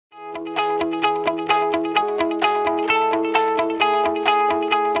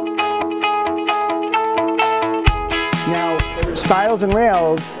stiles and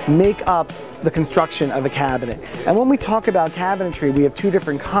rails make up the construction of a cabinet. And when we talk about cabinetry, we have two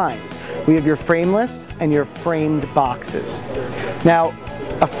different kinds. We have your frameless and your framed boxes. Now,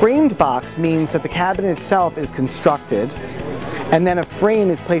 a framed box means that the cabinet itself is constructed and then a frame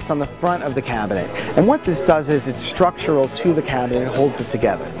is placed on the front of the cabinet. And what this does is it's structural to the cabinet and holds it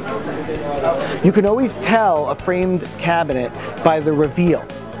together. You can always tell a framed cabinet by the reveal.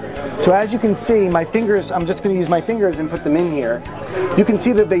 So as you can see, my fingers, I'm just going to use my fingers and put them in here. You can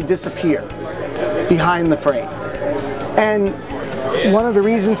see that they disappear behind the frame. And one of the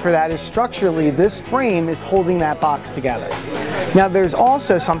reasons for that is structurally, this frame is holding that box together. Now there's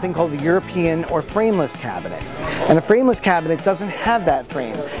also something called the European or frameless cabinet. And a frameless cabinet doesn't have that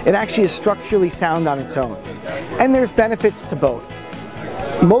frame. It actually is structurally sound on its own. And there's benefits to both.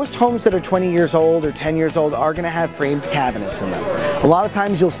 Most homes that are 20 years old or 10 years old are going to have framed cabinets in them. A lot of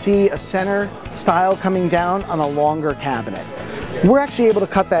times you'll see a center stile coming down on a longer cabinet. We're actually able to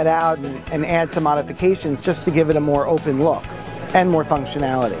cut that out and add some modifications just to give it a more open look and more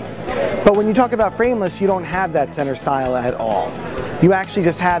functionality. But when you talk about frameless, you don't have that center stile at all. You actually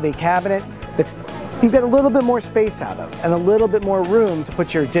just have a cabinet that's you get a little bit more space out of and a little bit more room to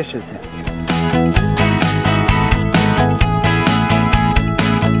put your dishes in.